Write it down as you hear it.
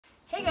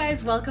Hey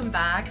guys, welcome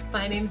back.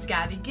 My name's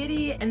Gabby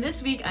Giddy, and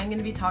this week I'm going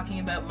to be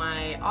talking about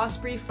my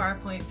Osprey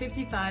Farpoint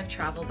 55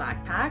 travel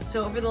backpack.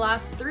 So over the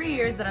last 3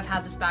 years that I've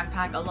had this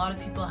backpack, a lot of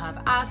people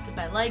have asked if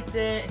I liked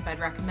it, if I'd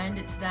recommend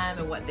it to them,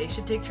 and what they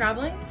should take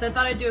traveling. So I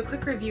thought I'd do a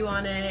quick review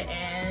on it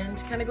and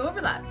kind of go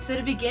over that. So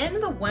to begin,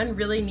 the one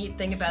really neat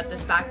thing about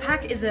this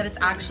backpack is that it's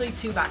actually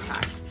two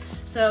backpacks.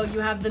 So you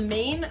have the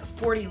main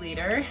 40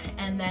 liter,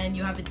 and then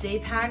you have a day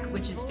pack,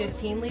 which is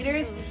 15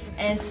 liters,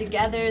 and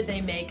together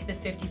they make the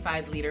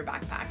 55 liter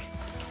backpack.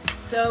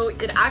 So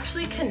it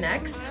actually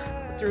connects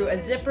through a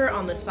zipper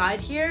on the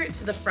side here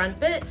to the front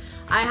bit.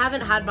 I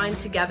haven't had mine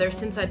together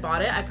since I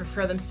bought it. I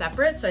prefer them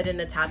separate, so I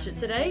didn't attach it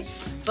today,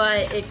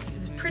 but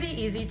it's pretty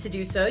easy to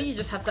do so. You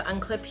just have to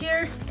unclip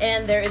here,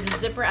 and there is a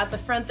zipper at the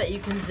front that you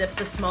can zip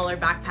the smaller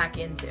backpack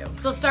into.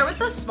 So I'll start with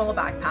the small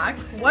backpack.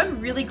 One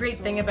really great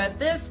thing about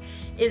this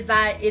is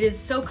that it is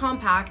so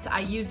compact.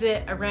 I use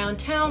it around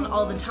town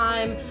all the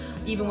time.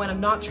 Even when I'm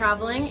not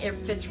traveling, it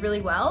fits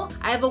really well.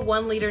 I have a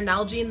 1 liter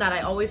Nalgene that I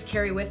always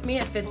carry with me.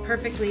 It fits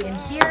perfectly in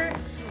here.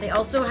 They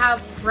also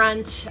have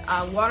front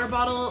water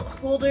bottle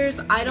holders.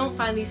 I don't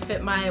find these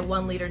fit my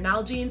 1 liter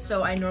Nalgene,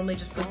 so I normally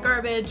just put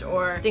garbage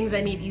or things I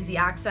need easy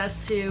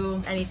access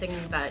to, anything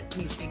that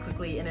needs to be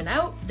quickly in and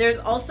out. There's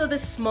also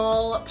this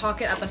small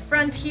pocket at the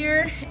front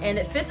here, and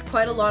it fits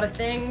quite a lot of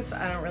things.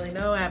 I don't really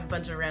know, I have a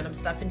bunch of random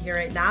stuff in here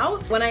right now.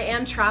 When I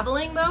am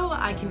traveling though,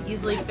 I can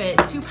easily fit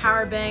 2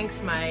 power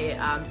banks,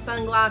 my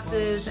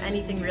sunglasses,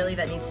 anything really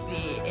that needs to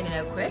be in and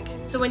out quick.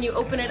 So when you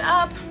open it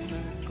up,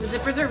 the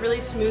zippers are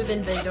really smooth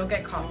and they don't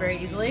get caught very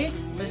easily.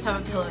 I just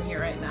have a pillow in here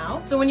right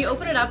now. So when you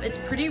open it up, it's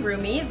pretty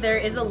roomy. There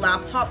is a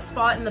laptop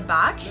spot in the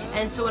back.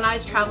 And so when I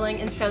was traveling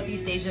in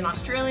Southeast Asia and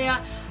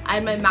Australia, I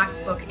had my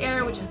MacBook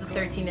Air, which is a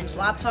 13-inch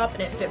laptop,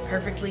 and it fit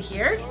perfectly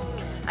here.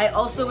 I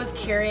also was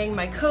carrying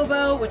my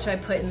Kobo, which I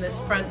put in this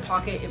front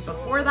pocket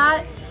before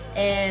that.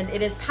 And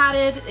it is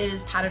padded. It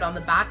is padded on the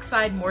back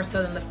side more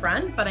so than the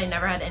front, but I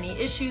never had any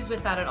issues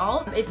with that at all.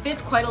 It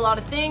fits quite a lot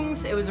of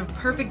things. It was a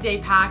perfect day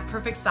pack,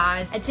 perfect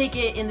size. I take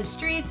it in the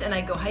streets and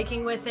I go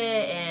hiking with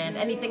it, and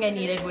anything I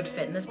needed would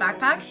fit in this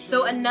backpack.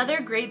 So another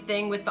great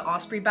thing with the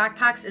Osprey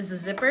backpacks is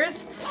the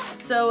zippers.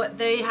 So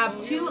they have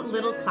 2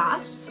 little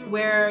clasps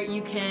where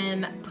you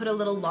can put a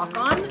little lock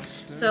on.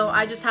 So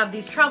I just have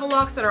these travel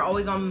locks that are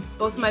always on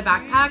both of my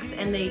backpacks,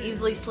 and they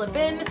easily slip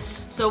in.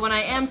 So when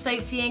I am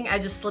sightseeing, I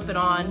just slip it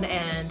on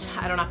and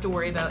I don't have to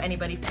worry about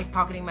anybody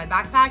pickpocketing my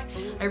backpack.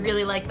 I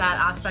really like that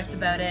aspect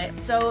about it.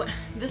 So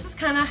this is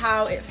kind of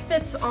how it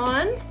fits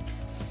on.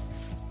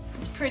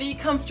 It's pretty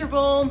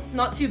comfortable,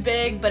 not too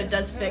big, but it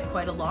does fit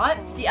quite a lot.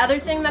 The other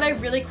thing that I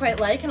really quite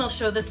like, and I'll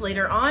show this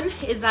later on,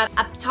 is that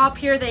at the top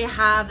here they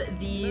have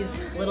these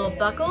little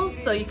buckles,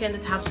 so you can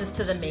attach this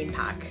to the main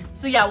pack.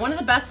 So yeah, one of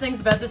the best things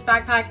about this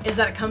backpack is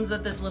that it comes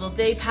with this little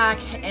day pack,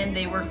 and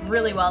they work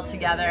really well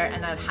together,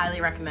 and I'd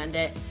highly recommend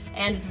it.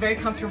 And it's a very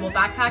comfortable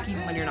backpack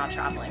even when you're not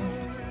traveling.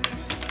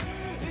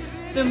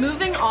 So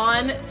moving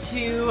on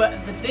to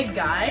the big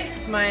guy.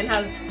 So mine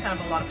has kind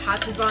of a lot of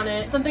patches on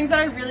it. Some things that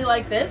I really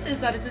like this is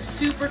that it's a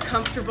super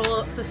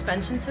comfortable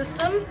suspension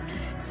system.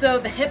 So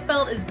the hip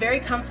belt is very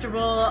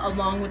comfortable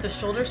along with the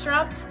shoulder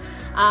straps.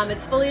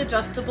 It's fully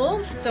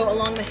adjustable. So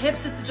along the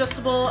hips it's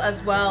adjustable,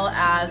 as well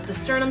as the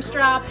sternum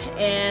strap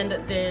and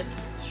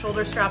this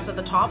shoulder straps at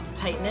the top to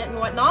tighten it and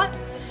whatnot.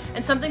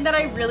 And something that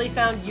I really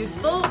found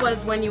useful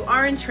was when you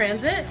are in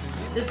transit,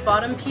 this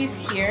bottom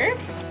piece here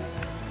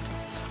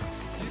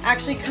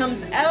actually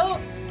comes out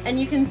and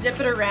you can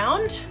zip it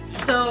around.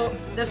 So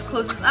this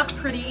closes up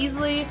pretty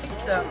easily.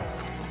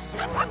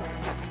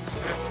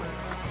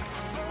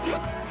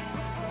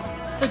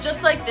 So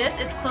just like this,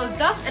 it's closed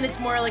up and it's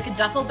more like a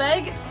duffel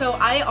bag. So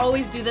I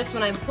always do this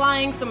when I'm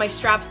flying so my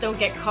straps don't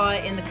get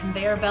caught in the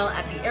conveyor belt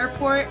at the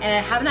airport, and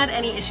I haven't had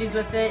any issues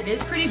with it. It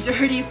is pretty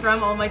dirty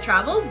from all my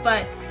travels,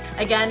 but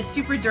again,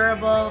 super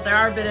durable. There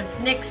are a bit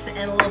of nicks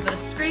and a little bit of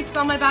scrapes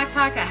on my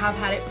backpack. I have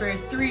had it for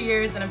 3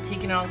 years and I've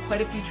taken it on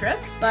quite a few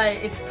trips, but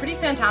it's pretty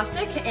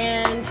fantastic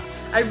and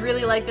I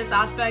really like this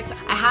aspect.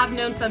 I have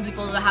known some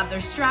people to have their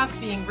straps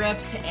being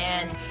ripped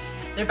and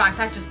their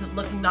backpack just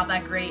looking not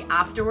that great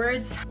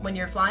afterwards when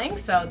you're flying,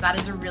 so that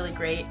is a really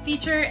great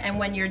feature. And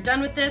when you're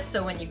done with this,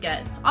 so when you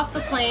get off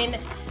the plane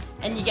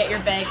and you get your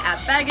bag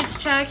at baggage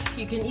check,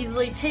 you can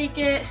easily take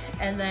it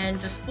and then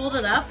just fold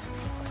it up,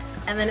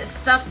 and then it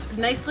stuffs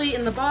nicely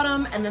in the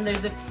bottom, and then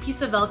there's a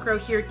piece of Velcro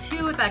here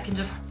too that can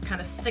just kind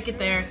of stick it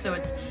there so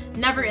it's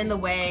never in the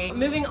way.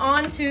 Moving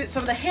on to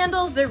some of the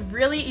handles, they're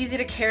really easy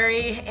to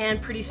carry and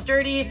pretty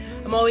sturdy.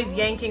 I'm always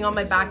yanking on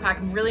my backpack.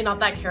 I'm really not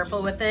that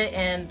careful with it,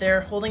 and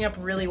they're holding up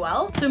really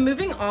well. So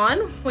moving on,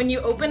 when you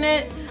open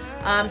it,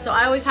 so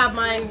I always have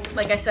mine,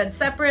 like I said,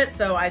 separate,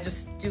 so I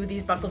just do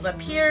these buckles up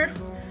here.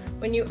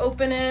 When you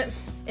open it,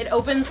 it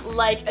opens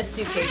like a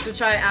suitcase,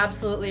 which I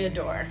absolutely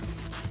adore.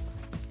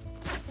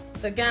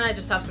 So again, I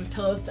just have some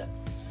pillows to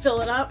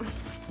fill it up.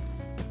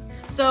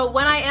 So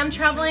when I am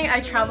traveling,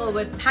 I travel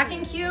with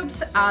packing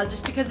cubes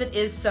just because it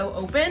is so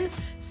open.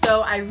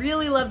 So I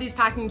really love these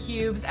packing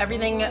cubes.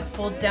 Everything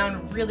folds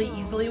down really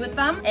easily with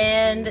them,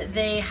 and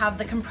they have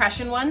the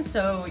compression one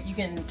so you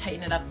can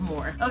tighten it up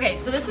more. Okay,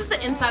 so this is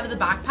the inside of the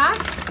backpack.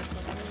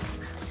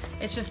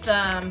 It's just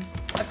a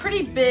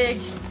pretty big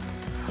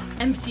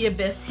empty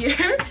abyss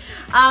here.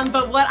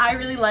 But what I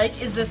really like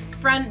is this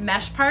front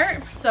mesh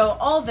part. So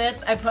all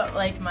this, I put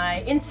like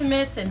my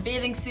intimates and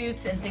bathing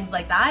suits and things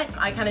like that.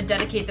 I kind of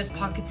dedicate this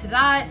pocket to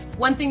that.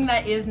 One thing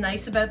that is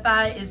nice about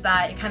that is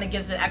that it kind of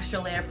gives an extra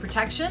layer of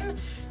protection.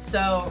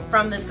 So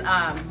from this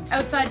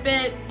outside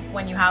bit,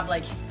 when you have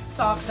like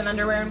socks and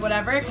underwear and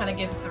whatever, it kind of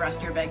gives the rest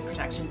of your bag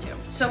protection too.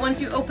 So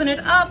once you open it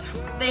up,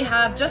 they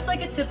have just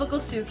like a typical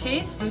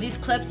suitcase, and these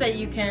clips that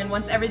you can,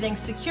 once everything's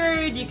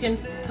secured, you can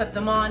put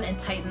them on and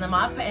tighten them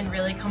up and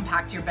really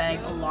compact your bag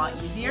a lot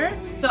easier.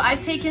 So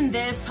I've taken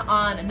this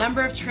on a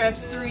number of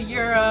trips through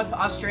Europe,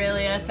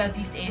 Australia,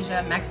 Southeast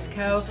Asia,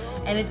 Mexico,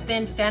 and it's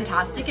been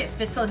fantastic. It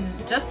fits on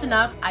just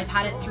enough. I've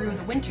had it through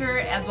the winter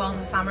as well as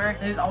the summer.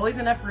 There's always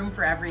enough room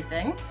for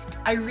everything.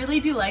 I really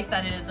do like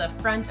that it is a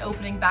front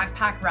opening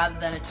backpack rather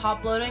than a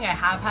top loading. I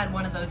have had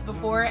one of those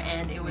before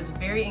and it was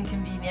very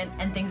inconvenient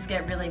and things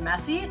get really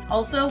messy.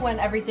 Also, when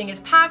everything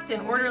is packed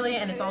and orderly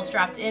and it's all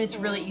strapped in, it's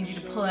really easy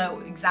to pull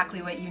out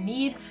exactly what you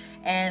need,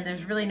 and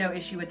there's really no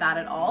issue with that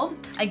at all.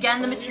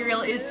 Again, the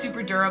material is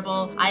super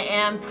durable. I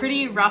am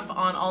pretty rough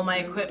on all my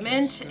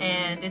equipment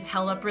and it's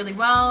held up really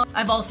well.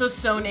 I've also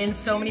sewn in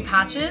so many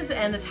patches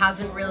and this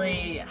hasn't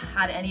really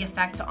had any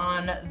effect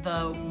on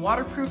the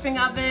waterproofing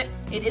of it.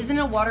 It isn't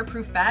a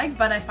waterproof bag,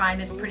 but I find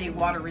it's pretty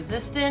water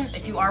resistant.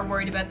 If you are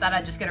worried about that,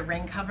 I just get a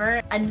rain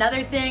cover.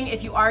 Another thing,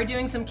 if you are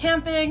doing some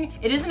camping,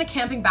 it isn't a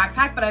camping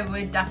backpack, but I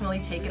would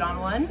definitely take it on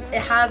one.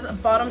 It has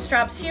bottom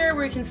straps here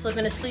where you can slip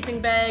in a sleeping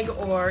bag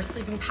or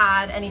sleeping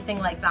pad, anything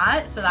like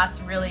that, so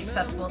that's really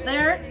accessible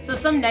there. So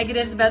some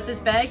negatives about this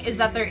bag is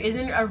that there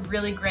isn't a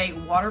really great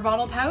water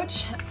bottle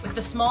pouch. With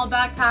the small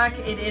backpack,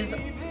 it is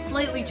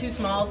slightly too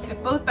small, so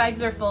if both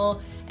bags are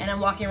full and I'm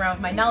walking around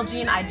with my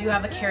Nalgene, I do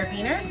have a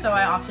carabiner, so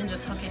I often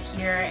just hook it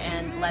here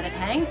and let it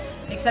hang,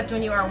 except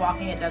when you are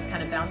walking it does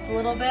kind of bounce a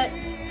little bit.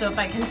 So if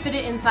I can fit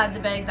it inside the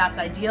bag, that's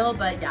ideal,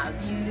 but yeah,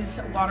 these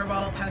water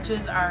bottle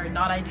pouches are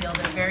not ideal.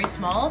 They're very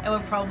small and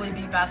would probably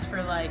be best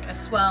for like a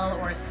swell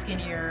or a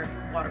skinnier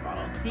water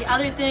bottle. The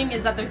other thing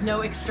is that there's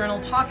no external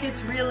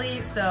pockets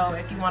really, so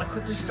if you want to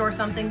quickly store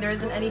something, there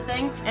isn't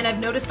anything. And I've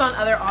noticed on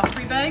other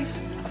Osprey bags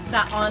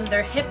that on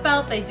their hip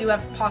belt they do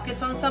have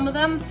pockets on some of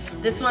them.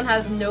 This one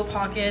has no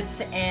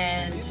pockets,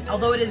 and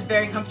although it is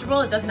very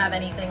comfortable, it doesn't have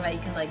anything that you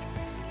can like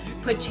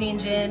put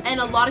change in. And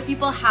a lot of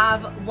people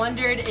have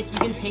wondered if you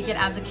can take it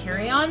as a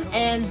carry-on,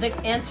 and the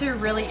answer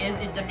really is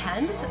it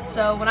depends.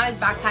 So when I was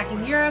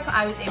backpacking Europe,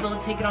 I was able to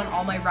take it on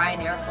all my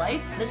Ryanair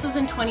flights. This was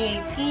in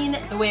 2018.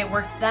 The way it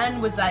worked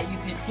then was that you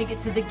could take it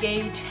to the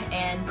gate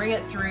and bring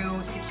it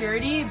through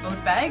security,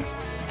 both bags,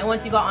 and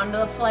once you got onto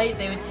the flight,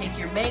 they would take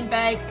your main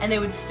bag and they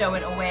would stow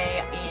it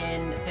away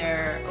in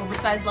their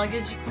oversized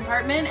luggage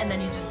compartment, and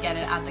then you just get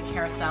it at the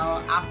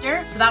carousel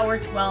after. So that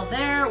worked well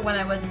there. When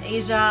I was in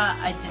Asia,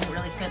 I didn't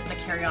really fit the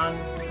carry-on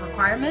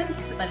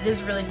requirements, but it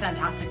is a really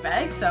fantastic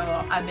bag,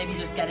 so I'm maybe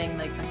just getting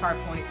like the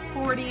Farpoint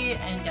 40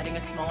 and getting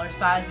a smaller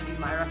size would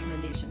be my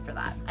recommendation for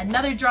that.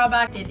 Another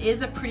drawback, it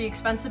is a pretty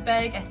expensive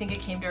bag. I think it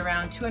came to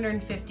around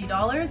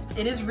 $250.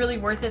 It is really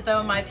worth it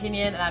though in my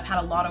opinion, and I've had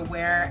a lot of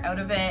wear out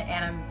of it,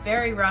 and I'm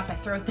very rough. I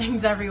throw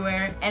things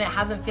everywhere and it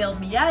hasn't failed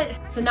me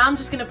yet. So now I'm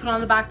just gonna put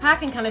on the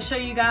backpack and kind of show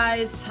you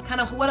guys kind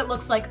of what it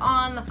looks like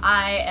on.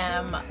 I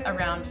am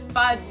around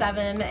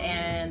 5'7"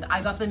 and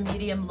I got the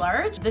medium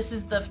large. This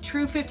is the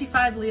true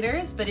 55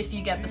 liters, but if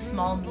you get the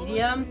small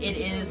medium, it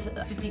is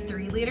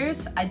 53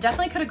 liters. I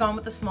definitely could have gone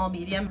with the small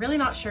medium. Really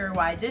not sure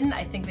why I didn't.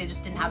 I think they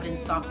just didn't have it in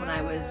stock when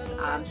I was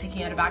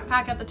picking out a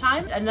backpack at the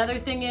time. Another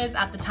thing is,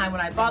 at the time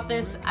when I bought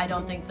this, I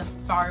don't think the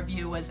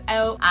Farview was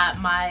out at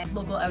my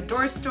local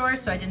outdoor store,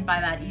 so I didn't buy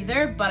that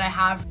either, but I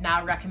have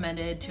now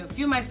recommended to a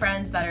few of my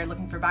friends that are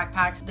looking for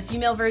backpacks. The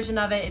female version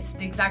of it, it's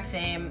the exact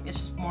same. It's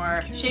just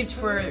more shaped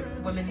for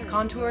women's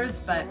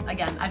contours, but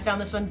again, I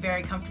found this one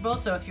very comfortable,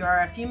 so if you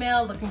are a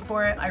female looking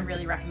for it, I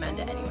really recommend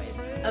it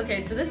anyways.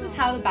 Okay, so this is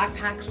how the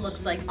backpack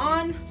looks like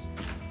on.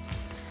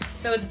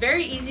 So it's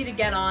very easy to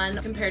get on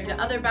compared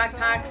to other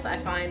backpacks. I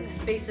find the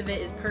space of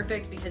it is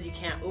perfect because you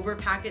can't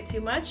overpack it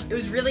too much. It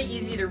was really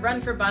easy to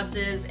run for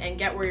buses and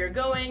get where you're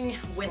going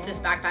with this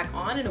backpack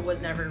on, and it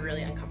was never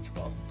really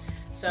uncomfortable.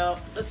 So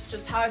this is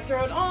just how I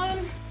throw it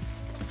on.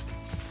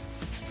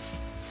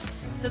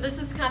 So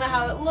this is kind of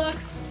how it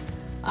looks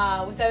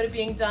without it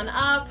being done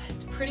up.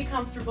 It's pretty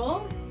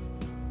comfortable.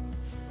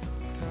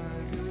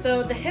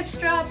 So the hip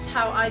straps,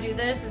 how I do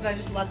this is I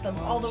just let them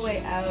all the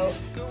way out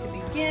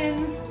to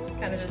begin,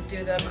 kind of just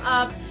do them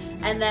up,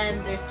 and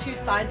then there's two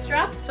side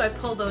straps, so I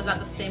pull those at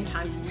the same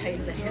time to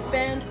tighten the hip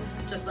band,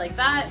 just like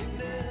that.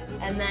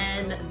 And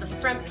then the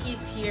front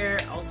piece here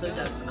also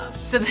does up.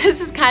 So this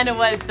is kind of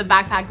what the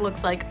backpack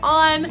looks like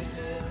on.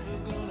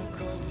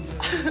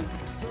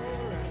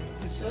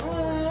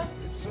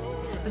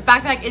 This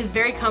backpack is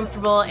very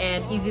comfortable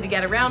and easy to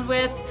get around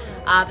with.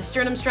 The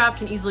sternum strap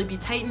can easily be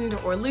tightened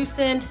or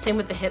loosened, same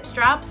with the hip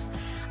straps.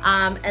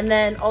 And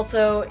then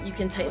also you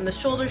can tighten the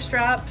shoulder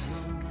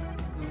straps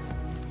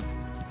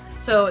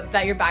so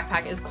that your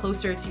backpack is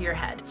closer to your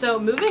head. So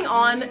moving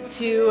on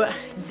to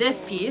this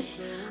piece,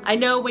 I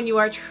know when you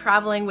are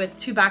traveling with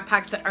two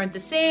backpacks that aren't the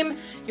same,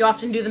 you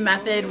often do the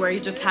method where you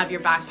just have your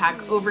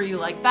backpack over you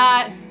like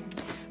that.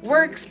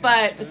 Works,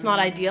 but it's not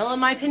ideal in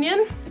my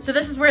opinion. So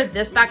this is where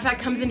this backpack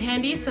comes in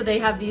handy. So they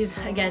have these,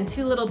 again,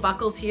 two little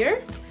buckles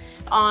here.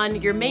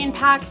 On your main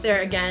pack,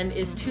 there again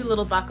is two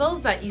little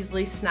buckles that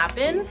easily snap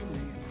in.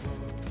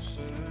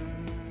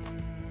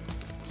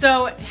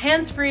 So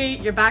hands-free,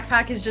 your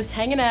backpack is just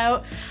hanging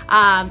out.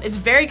 It's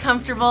very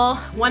comfortable.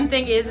 One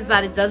thing is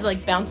that it does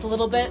like bounce a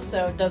little bit,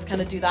 so it does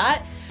kind of do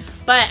that.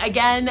 But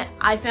again,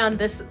 I found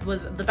this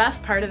was the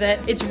best part of it.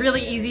 It's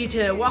really easy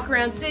to walk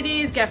around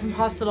cities, get from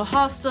hostel to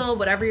hostel,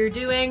 whatever you're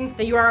doing.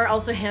 Then you are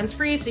also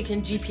hands-free, so you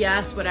can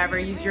GPS, whatever,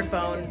 use your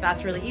phone.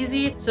 That's really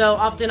easy. So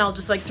often I'll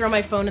just like throw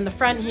my phone in the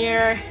front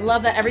here.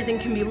 Love that everything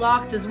can be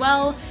locked as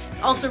well.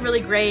 It's also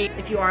really great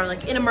if you are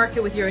like in a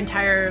market with your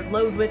entire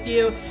load with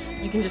you.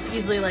 You can just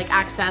easily like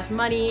access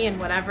money and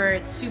whatever.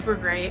 It's super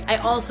great. I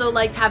also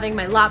liked having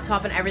my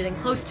laptop and everything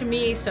close to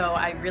me, so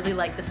I really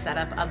like the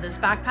setup of this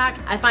backpack.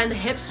 I find the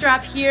hip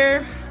strap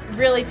here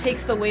really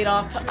takes the weight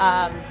off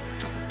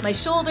my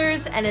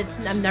shoulders, and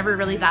I'm never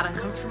really that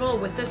uncomfortable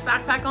with this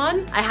backpack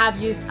on. I have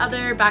used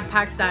other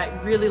backpacks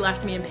that really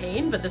left me in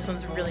pain, but this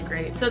one's really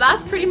great. So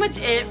that's pretty much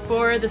it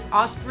for this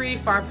Osprey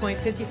Farpoint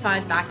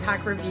 55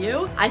 backpack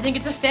review. I think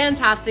it's a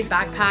fantastic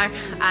backpack.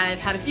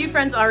 I've had a few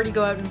friends already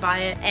go out and buy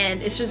it,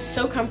 and it's just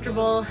so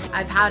comfortable.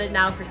 I've had it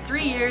now for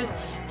 3 years,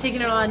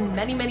 taken it on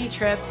many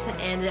trips,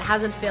 and it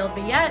hasn't failed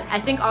me yet. I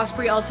think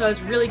Osprey also has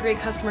really great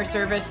customer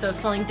service, so if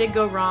something did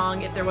go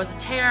wrong, if there was a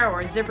tear or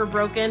a zipper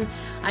broken,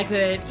 I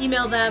could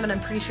email them and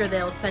I'm pretty sure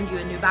they'll send you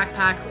a new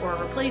backpack or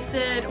replace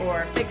it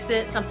or fix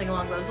it, something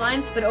along those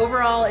lines. But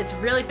overall, it's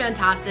really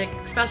fantastic,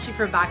 especially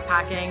for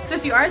backpacking. So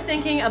if you are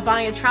thinking of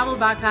buying a travel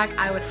backpack,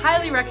 I would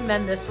highly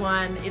recommend this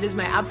one. It is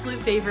my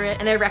absolute favorite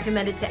and I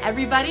recommend it to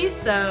everybody.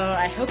 So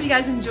I hope you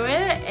guys enjoy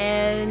it,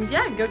 and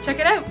yeah, go check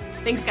it out.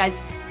 Thanks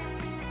guys.